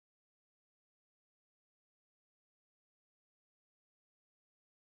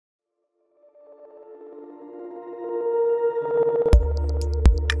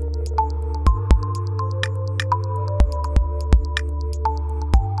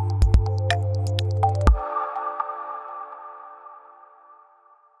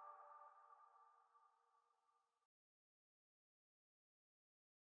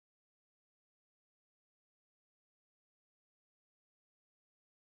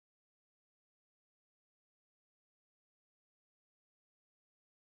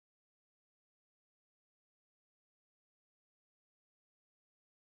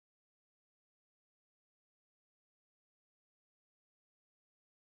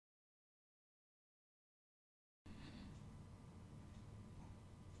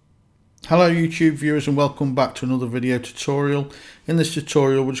Hello YouTube viewers and welcome back to another video tutorial. In this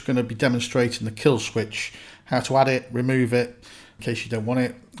tutorial we're just going to be demonstrating the kill switch, how to add it, remove it in case you don't want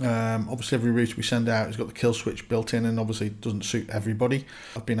it. Obviously every router we send out has got the kill switch built in and obviously it doesn't suit everybody.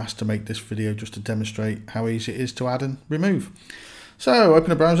 I've been asked to make this video just to demonstrate how easy it is to add and remove. So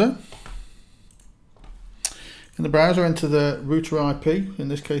open a browser. In the browser enter the router IP, in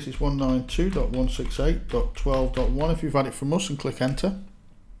this case it's 192.168.12.1 if you've had it from us, and click enter.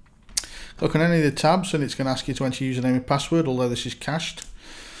 Click on any of the tabs and it's going to ask you to enter username and password, although this is cached.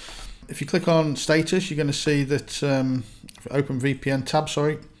 If you click on status, you're going to see that open VPN tab,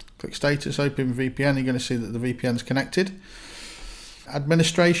 click status, open VPN, you're going to see that the VPN is connected.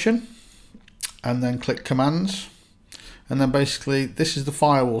 Administration, and then click commands, and then basically this is the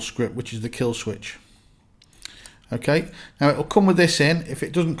firewall script, which is the kill switch. Okay, now it will come with this in. If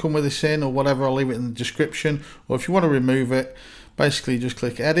it doesn't come with this in or whatever, I'll leave it in the description, or if you want to remove it, basically just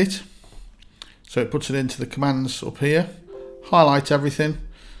click edit. So it puts it into the commands up here, highlight everything,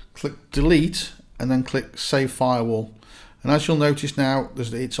 click delete, and then click save firewall. And as you'll notice now,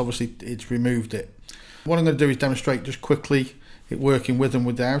 it's removed it. What I'm going to do is demonstrate just quickly it working with and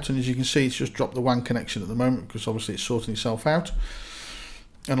without. And as you can see, it's just dropped the WAN connection at the moment because obviously it's sorting itself out.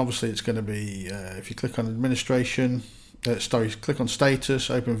 And obviously it's going to be, if you click on administration, click on status,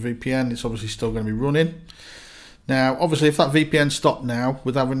 open VPN, it's obviously still going to be running. Now, obviously, if that VPN stopped now,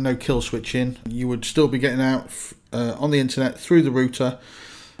 with having no kill switch in, you would still be getting out on the internet through the router,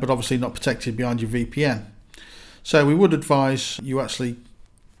 but obviously not protected behind your VPN. So we would advise you actually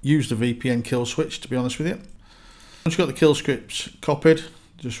use the VPN kill switch, to be honest with you. Once you've got the kill scripts copied,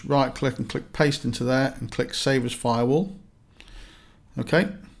 just right click and click paste into there and click save as firewall. Okay,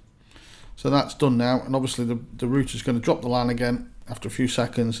 so that's done now, and obviously the router is going to drop the LAN again. After a few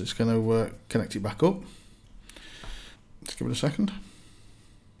seconds, it's going to connect it back up. Let's give it a second.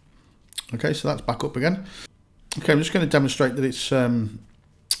 Okay, so that's back up again. Okay, I'm just going to demonstrate that it's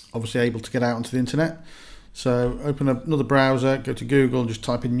obviously able to get out onto the internet. So open another browser, go to Google and just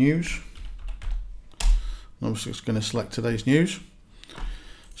type in news. And obviously it's going to select today's news.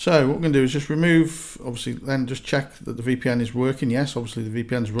 So what we're going to do is just remove, obviously then just check that the VPN is working. Yes, obviously the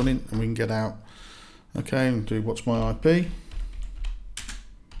VPN is running and we can get out. Okay, and do what's my IP.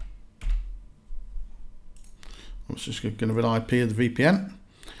 It's just going to be an IP of the VPN.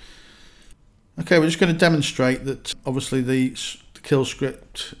 Okay, we're just going to demonstrate that obviously the kill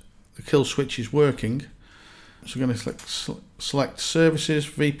script, the kill switch is working. So we're going to select services,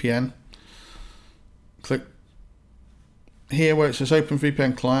 VPN, click here where it says open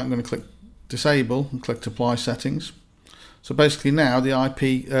VPN client, I'm going to click disable and click apply settings. So basically now the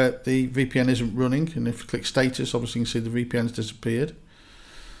the VPN isn't running, and if you click status, obviously you can see the VPN's disappeared.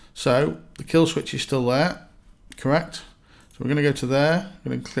 So the kill switch is still there. Correct. So we're going to go to there, I'm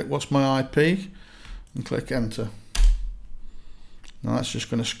going to click what's my IP and click enter. Now that's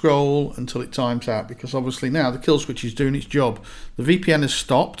just going to scroll until it times out, because obviously now the kill switch is doing its job. The VPN has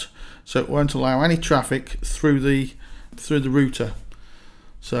stopped, so it won't allow any traffic through the router.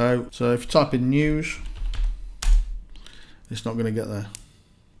 So if you type in news, it's not going to get there.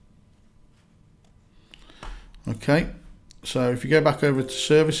 Okay, so if you go back over to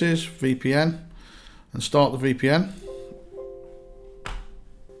services, VPN, and start the VPN.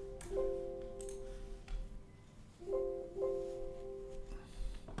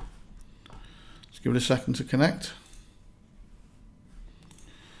 Just give it a second to connect.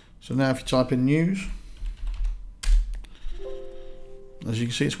 So now if you type in news, as you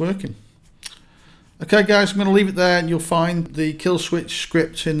can see, it's working. Okay guys, I'm going to leave it there, and you'll find the kill switch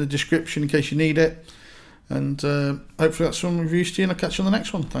script in the description in case you need it. And hopefully that's some use to you, and I'll catch you on the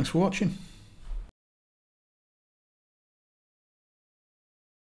next one. Thanks for watching.